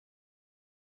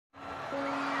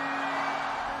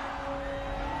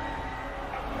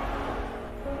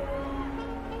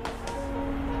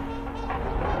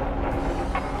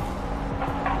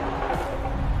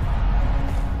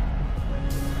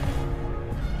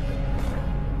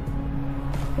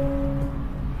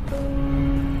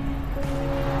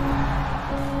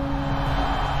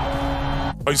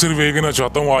मैं सिर्फ ये कहना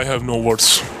चाहता हूँ, आई हैव नो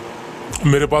वर्ड्स।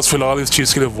 मेरे पास फ़िलहाल इस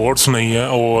चीज़ के लिए वर्ड्स नहीं है।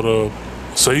 और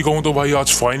सही कहूँ तो भाई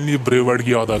आज फाइनली ब्रेव वाइट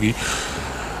की याद आ गई।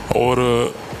 और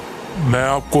मैं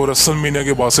आपको रेसलमेनिया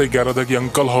के बाद से कह रहा था कि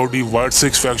uncle howdy white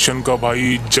six faction का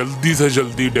भाई जल्दी से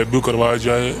जल्दी डेब्यू करवाया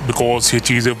जाए, बिकॉज ये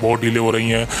चीज़ें बहुत डिले हो रही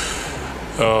हैं।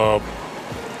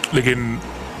 लेकिन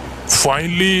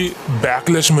फाइनली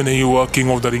बैकलैश में नहीं हुआ, किंग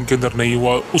ऑफ द रिंग के अंदर नहीं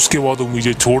हुआ, उसके बाद वो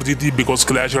मुझे छोड़ दी थी, because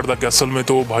clash at the castle में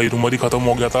तो भाई रूमर ही ख़त्म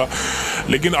हो गया था।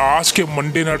 लेकिन आज के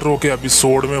मंडे नाइट रॉ के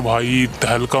एपिसोड में भाई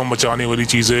तहलका मचाने वाली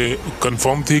चीज़ें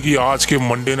कंफर्म थी कि आज के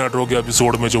मंडे नाइट रॉ के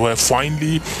एपिसोड में जो है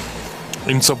फाइनली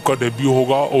इन सब का डेब्यू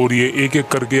होगा और ये एक एक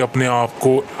करके अपने आप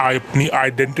को, अपनी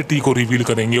आइडेंटिटी को रिवील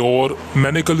करेंगे। और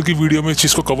मैंने कल की वीडियो में इस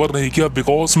चीज़ को कवर नहीं किया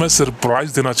बिकॉज मैं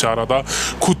सरप्राइज़ देना चाह रहा था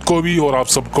खुद को भी और आप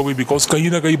सबको भी, बिकॉज कहीं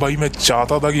ना कहीं भाई मैं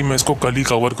चाहता था कि मैं इसको कल ही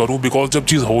कवर करूं बिकॉज जब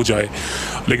चीज़ हो जाए।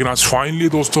 लेकिन आज फाइनली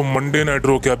दोस्तों मंडे नाइट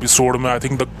रॉ के एपिसोड में, I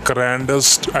think the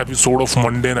grandest episode of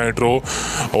Monday night raw,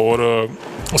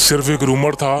 और सिर्फ एक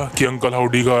रूमर था कि अंकल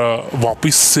हाउडी का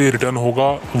वापस से रिटर्न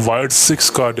होगा, वाइट सिक्स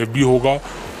का डेब्यू होगा।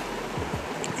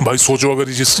 भाई सोचो अगर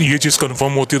ये चीज़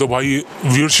कंफर्म होती तो भाई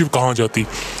व्यूअरशिप कहाँ जाती।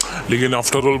 लेकिन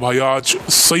आफ्टर ऑल भाई आज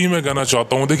सही में कहना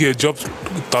चाहता हूँ, देखिए जब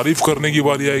तारीफ़ करने की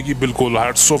बारी आएगी बिल्कुल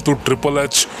hats off to triple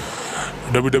H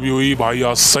WWE। भाई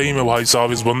आज सही में भाई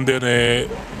साहब इस बंदे ने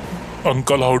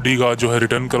अंकल हाउडी का जो है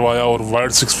रिटर्न करवाया और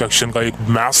वाइट सिक्स फैक्शन का एक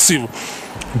मैसिव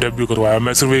डेब्यू करवाया।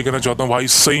 मैं सिर्फ ये कहना चाहता हूँ भाई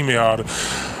सही में यार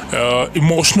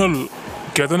इमोशनल,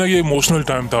 कहते हैं ना कि इमोशनल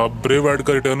टाइम था। ब्रेव वाइट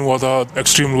का रिटर्न हुआ था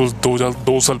एक्सट्रीम रूल्स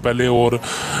 2 साल पहले और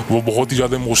वो बहुत ही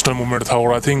ज़्यादा इमोशनल मोमेंट था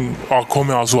और आई थिंक आंखों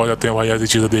में आंसू आ जाते हैं भाई ऐसी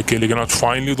चीज़ें देख के। लेकिन आज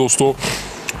फाइनली दोस्तों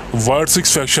वाइट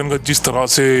सिक्स फैक्शन का जिस तरह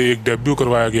से एक डेब्यू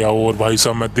करवाया गया और भाई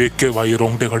साहब मैं देख के भाई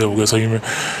रोंगटे खड़े हो गए सही में।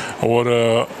 और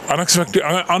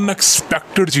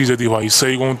अनएक्सपेक्टेड चीज़ें थी भाई,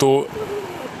 सही कहूँ तो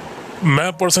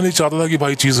मैं पर्सनली चाहता था कि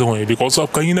भाई चीज़ें हुई बिकॉज अब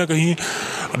कहीं ना कहीं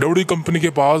WWE कंपनी के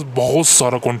पास बहुत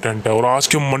सारा कंटेंट है। और आज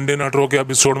के मंडे नाइट रॉ के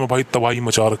एपिसोड में भाई तबाही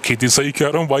मचा रखी थी, सही कह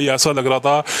रहा हूँ भाई। ऐसा लग रहा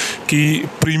था कि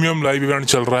प्रीमियम लाइव इवेंट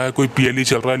चल रहा है, कोई PLE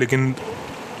चल रहा है, लेकिन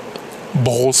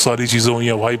बहुत सारी चीज़ें हुई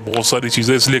हैं भाई, बहुत सारी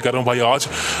चीज़ें। इसलिए कह रहा हूँ भाई आज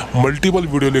मल्टीपल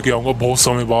वीडियो लेके आऊँगा। बहुत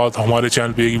समय बाद हमारे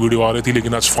चैनल पे एक वीडियो आ रही थी,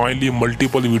 लेकिन आज फाइनली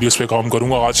मल्टीपल वीडियोस पे काम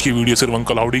करूँगा। आज की वीडियो सिर्फ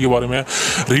अंकल हाउडी के बारे में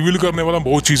रिवील करने वाला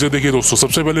बहुत चीज़ें। देखिए दोस्तों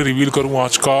सबसे पहले रिवील करूँगा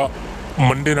आज का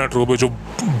मंडे नाइट रॉ पे जो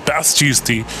बेस्ट चीज़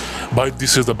थी भाई,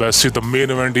 this is the best cheese, the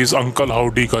main event is uncle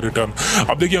howdy का रिटर्न।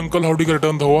 अब देखिए अंकल हाउडी का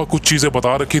रिटर्न तो हुआ, कुछ चीज़ें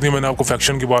बता रखी थी मैंने आपको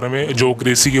फैक्शन के बारे में, जो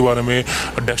ग्रेसी के बारे में,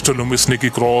 डेक्स्टर लुमिस, निकी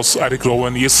क्रॉस, एरिक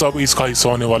रोवन, ये सब इसका हिस्सा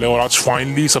होने वाले हैं। और आज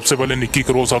फाइनली सबसे पहले निकी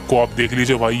क्रॉस आपको, आप देख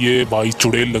लीजिए भाई ये भाई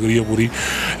चुड़ैल लग रही है पूरी।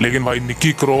 लेकिन भाई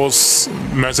निकी क्रॉस,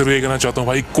 मैं सिर्फ ये कहना चाहता हूँ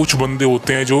भाई कुछ बंदे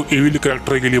होते हैं जो एविल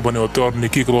कैरेक्टर के लिए बने होते हैं और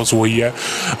निकी क्रॉस वही है।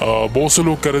 बहुत से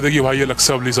लोग कह रहे थे कि भाई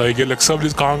अलेक्सा ब्लिस आएगी, अलेक्सा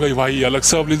ब्लिस कहाँ गई भाई?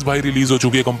 अलेक्सा ब्लिस भाई रिलीज़ हो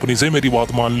चुकी है कंपनी से, मेरी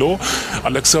बात मान लो।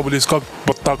 अलेक्सा ब्लिस का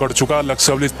पत्ता कट चुका है,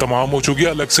 अलेक्सा ब्लिस तमाम हो चुकी है,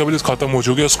 अलेक्सा ब्लिस खत्म हो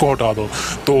चुकी है, उसको हटा दो।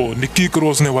 तो निकी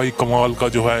क्रॉस ने भाई कमाल का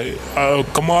जो है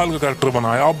कमाल का कैरेक्टर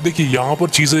बनाया। अब देखिए यहाँ पर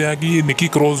चीज़ें हैं कि निकी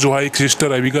क्रॉस जो है एक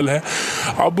सिस्टर एबिगेल है।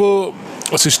 अब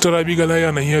सिस्टर एबिगेल है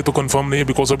या नहीं है तो कंफर्म नहीं है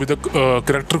बिकॉज अभी तक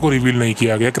कैरेक्टर को रिवील नहीं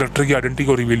किया गया, कैरेक्टर की आइडेंटिटी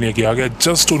को रिवील नहीं किया गया,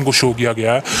 जस्ट उनको शो किया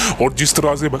गया है। और जिस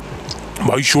तरह से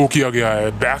भाई शो किया गया है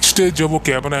बैक स्टेज, जब वो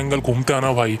कैमरा एंगल घूमते हैं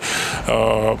ना भाई,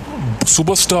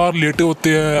 सुपरस्टार लेटे होते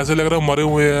हैं, ऐसे लग रहा है मरे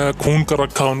हुए हैं, खून कर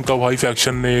रखा है उनका भाई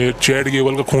फैक्शन ने, चैड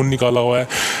गेबल का खून निकाला हुआ है।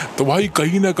 तो भाई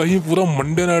कहीं ना कहीं पूरा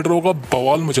मंडे नाइट रॉ का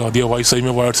बवाल मचा दिया भाई सही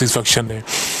में वाइट सिक्स फैक्शन ने।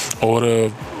 और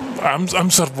आई एम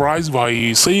सरप्राइज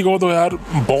भाई, सही कहो तो यार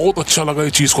बहुत अच्छा लगा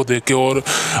इस चीज़ को देख के। और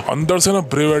अंदर से ना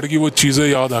ब्रेव वाइट की वो चीज़ें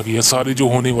याद आ गई है सारी जो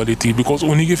होने वाली थी, बिकॉज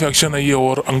उन्हीं की फैक्शन है ये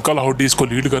और अंकल हाउडी इसको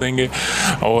लीड करेंगे।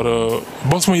 और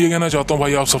बस मैं ये कहना चाहता हूँ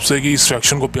भाई आप सबसे कि इस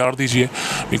फैक्शन को प्यार दीजिए,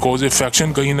 बिकॉज ये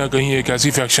फैक्शन कहीं ना कहीं एक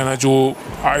ऐसी फैक्शन है जो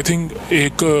आई थिंक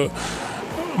एक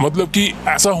मतलब कि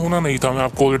ऐसा होना नहीं था। मैं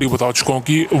आपको ऑलरेडी बता चुका हूँ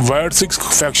कि वाइट सिक्स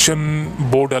फैक्शन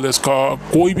बो डैलस का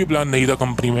कोई भी प्लान नहीं था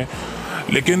कंपनी में,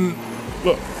 लेकिन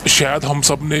शायद हम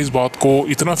सब ने इस बात को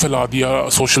इतना फैला दिया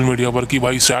सोशल मीडिया पर कि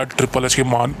भाई शायद ट्रिपल एच के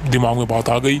दिमाग में बात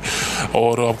आ गई।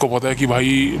 और आपको पता है कि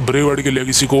भाई ब्रेव वाइट के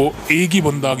लेगेसी को एक ही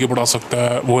बंदा आगे बढ़ा सकता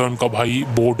है, वो है उनका भाई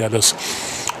बो डैलस।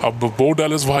 अब बो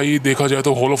डैलस भाई देखा जाए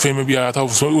तो हॉल ऑफ फेम में भी आया था,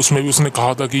 उसमें भी उसने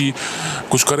कहा था कि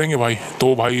कुछ करेंगे भाई।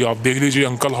 तो भाई आप देख लीजिए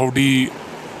अंकल हाउडी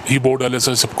ही बो डैलस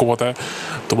है, सबको पता है।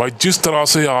 तो भाई जिस तरह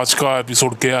से आज का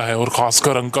एपिसोड गया है और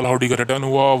ख़ासकर अंकल हाउडी का रिटर्न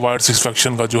हुआ, वाइट सिक्स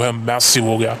फैक्शन का जो है मैसिव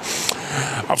हो गया।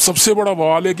 अब सबसे बड़ा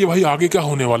बवाल है कि भाई आगे क्या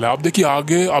होने वाला है। आप देखिए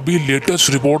आगे अभी लेटेस्ट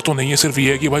रिपोर्ट तो नहीं है, सिर्फ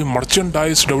ये है कि भाई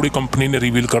मर्चेंडाइज डब्ल्यू कंपनी ने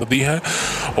रिवील कर दी है,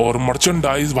 और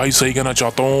मर्चेंडाइज भाई सही कहना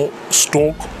चाहता हूँ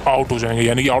स्टॉक आउट हो जाएंगे,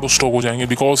 यानी कि आउट ऑफ स्टॉक हो जाएंगे।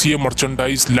 बिकॉज ये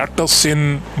मर्चेंडाइज लेटस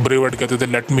इन ब्रेवेड कहते थे,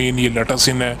 लेट मी इन, ये लेटस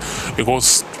इन है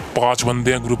बिकॉज 5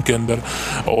 बंदे हैं ग्रुप के अंदर,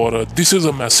 और this is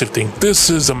a massive thing, this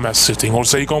is a massive thing. और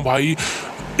सही कहूँ भाई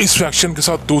इस फैक्शन के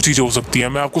साथ 2 चीज़ें हो सकती हैं,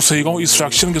 मैं आपको सही कहूँ इस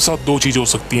फैक्शन के साथ 2 चीज़ें हो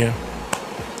सकती हैं।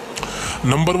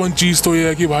 नंबर 1 चीज़ तो ये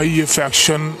है कि भाई ये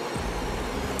फैक्शन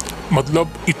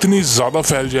मतलब इतनी ज़्यादा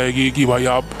फैल जाएगी कि भाई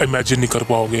आप इमेजिन नहीं कर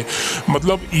पाओगे।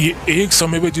 मतलब ये एक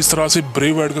समय पे जिस तरह से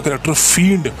ब्रेवेड का कैरेक्टर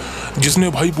फील्ड, जिसने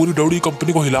भाई पूरी डब्ल्यू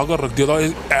कंपनी को हिलाकर रख दिया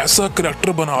था, ऐसा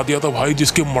कैरेक्टर बना दिया था भाई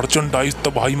जिसके मर्चेंडाइज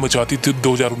तबाही मचाती थी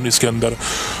 2019 के अंदर।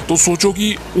 तो सोचो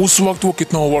कि उस वक्त वो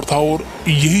कितना ओवर था, और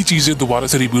यही चीज़ें दोबारा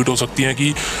से रिपीट हो सकती हैं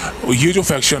कि ये जो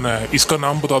फैक्शन है, इसका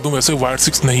नाम बता दूँ वैसे वायट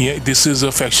 6 नहीं है, this is a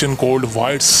faction called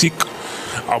वायट 6।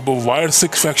 अब वायट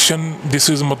 6 फैक्शन दिस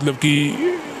इज़ मतलब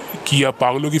कि या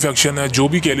पागलों की फैक्शन है, जो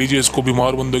भी कह लीजिए इसको,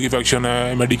 बीमार बंदों की फैक्शन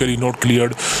है, मेडिकली नॉट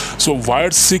क्लियर्ड। सो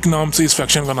वायट 6 नाम से इस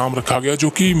फैक्शन का नाम रखा गया, जो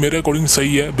कि मेरे अकॉर्डिंग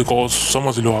सही है, बिकॉज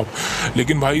समझ लो आप।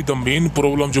 लेकिन भाई द मेन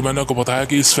प्रॉब्लम जो मैंने आपको बताया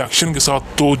कि इस फैक्शन के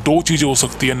साथ तो 2 चीज़ें हो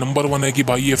सकती है। नंबर 1 है कि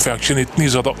भाई ये फैक्शन इतनी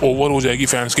ज़्यादा ओवर हो जाएगी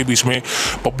फैंस के बीच में,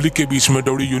 पब्लिक के बीच में,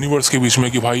 डब्ल्यू यूनिवर्स के बीच में,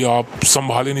 कि भाई आप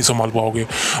संभाले नहीं संभाल पाओगे।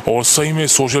 और सही में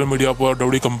सोशल मीडिया पर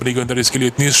डब्ल्यू कंपनी के अंदर इसके लिए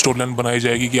इतनी स्टोरी लाइन बनाई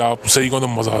जाएगी कि आप सही को तो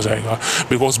मज़ा आ जाएगा,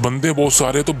 बिकॉज बंदे बहुत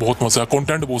सारे, तो बहुत मज़ा,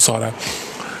 कंटेंट बहुत सारा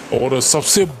है। और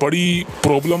सबसे बड़ी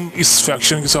प्रॉब्लम इस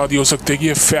फैक्शन के साथ ये हो सकती है कि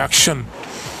ये फैक्शन,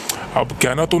 अब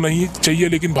कहना तो नहीं चाहिए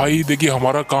लेकिन भाई देखिए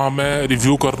हमारा काम है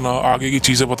रिव्यू करना, आगे की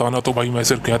चीज़ें बताना, तो भाई मैं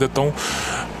सिर्फ कह देता हूँ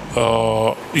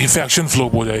ये फैक्शन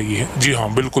फ्लॉप हो जाएगी। जी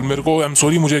हाँ बिल्कुल, मेरे को आई एम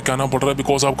सॉरी मुझे कहना पड़ रहा है,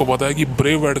 बिकॉज आपको पता है कि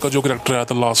ब्रेवेड का जो कैरेक्टर आया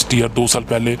था लास्ट ईयर 2 साल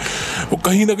पहले, वो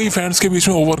कहीं ना कहीं फैंस के बीच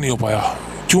में ओवर नहीं हो पाया।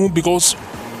 क्यों? बिकॉज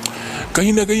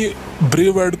कहीं ना कहीं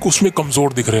ब्रेवेड को उसमें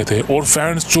कमज़ोर दिख रहे थे, और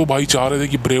फैंस जो भाई चाह रहे थे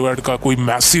कि ब्रेवेड का कोई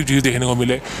मैसिव चीज़ देखने को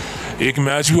मिले। एक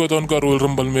मैच भी हुआ था उनका रॉयल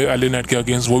रंबल में एले नाइट के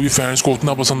अगेंस्ट, वो भी फैंस को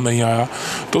उतना पसंद नहीं आया।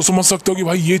 तो समझ सकते हो कि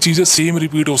भाई ये चीज़ें सेम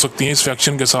रिपीट हो सकती हैं इस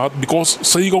फैक्शन के साथ। बिकॉज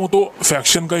सही कहूँ तो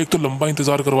फैक्शन का एक तो लंबा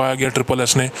इंतजार करवाया गया ट्रिपल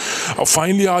एस ने, अब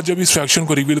फाइनली आज जब इस फैक्शन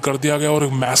को रिवील कर दिया गया और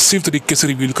एक मैसिव तरीके से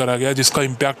रिवील करा गया जिसका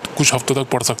इम्पैक्ट कुछ हफ्तों तक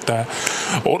पड़ सकता है।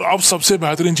 और अब सबसे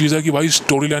बेहतरीन चीज़ है कि भाई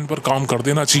स्टोरी लाइन पर काम कर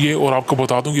देना चाहिए, और आपको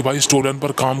बता दूँ कि भाई स्टोरी लाइन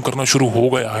पर काम करना शुरू हो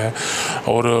गया है।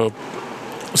 और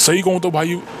सही कहूँ तो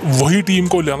भाई वही टीम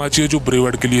को लाना चाहिए जो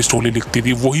ब्रेवेड के लिए स्टोरी लिखती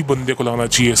थी, वही बंदे को लाना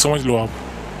चाहिए, समझ लो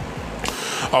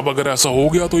आप। अब अगर ऐसा हो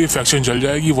गया तो ये फैक्शन चल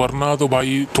जाएगी, वरना तो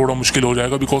भाई थोड़ा मुश्किल हो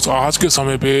जाएगा। बिकॉज आज के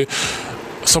समय पे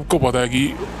सबको पता है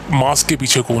कि मास्क के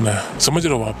पीछे कौन है, समझ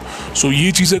रहे हो आप। सो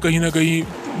ये चीज़ें कहीं ना कहीं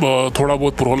थोड़ा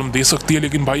बहुत प्रॉब्लम दे सकती है।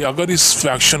 लेकिन भाई अगर इस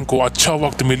फैक्शन को अच्छा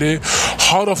वक्त मिले,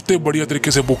 हर हफ्ते बढ़िया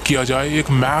तरीके से बुक किया जाए,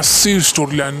 एक मैसिव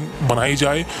स्टोरी लाइन बनाई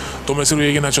जाए, तो मैं सिर्फ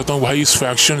ये कहना चाहता हूँ भाई इस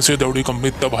फैक्शन से डब्ल्यू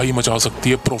कंपनी तबाही मचा सकती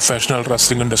है प्रोफेशनल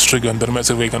रेसलिंग इंडस्ट्री के अंदर। मैं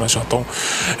सिर्फ ये कहना चाहता हूँ।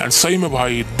 एंड सही में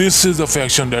भाई this is the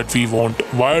faction that we want.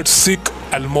 Wyatt 6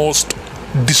 almost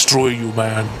destroy you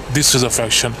man, this is a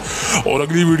faction. और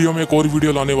अगली वीडियो में एक और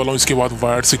वीडियो लाने वाला हूँ इसके बाद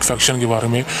वायट 6 फैक्शन के बारे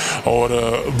में। और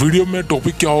वीडियो में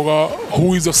टॉपिक क्या होगा,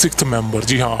 who is the 6th member.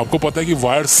 जी हाँ, आपको पता है कि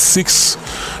वायट 6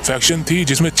 फैक्शन थी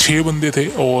जिसमें 6 बंदे थे,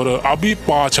 और अभी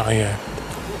 5 आए हैं,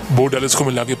 बोर्ड एलिस को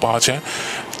मिला के 5 हैं।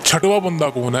 6वां बंदा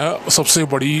कौन है, सबसे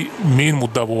बड़ी मेन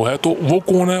मुद्दा वो है, तो वो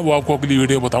कौन है वो आपको अगली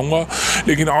वीडियो बताऊंगा।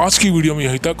 लेकिन आज की वीडियो में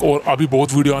यहीं तक, और अभी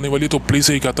बहुत वीडियो आने वाली है, तो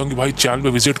प्लीज़ यही कहता हूँ कि भाई चैनल पे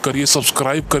विजिट करिए,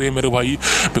 सब्सक्राइब करिए मेरे भाई,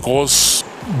 बिकॉज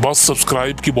बस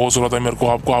सब्सक्राइब की बहुत ज़रूरत है मेरे को,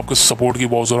 आपको आपके सपोर्ट की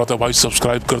बहुत ज़रूरत है भाई।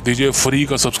 सब्सक्राइब कर दीजिए, फ्री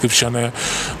का सब्सक्रिप्शन है।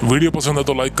 वीडियो पसंद है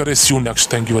तो लाइक करें। सी you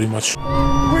next, thank you very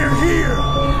much.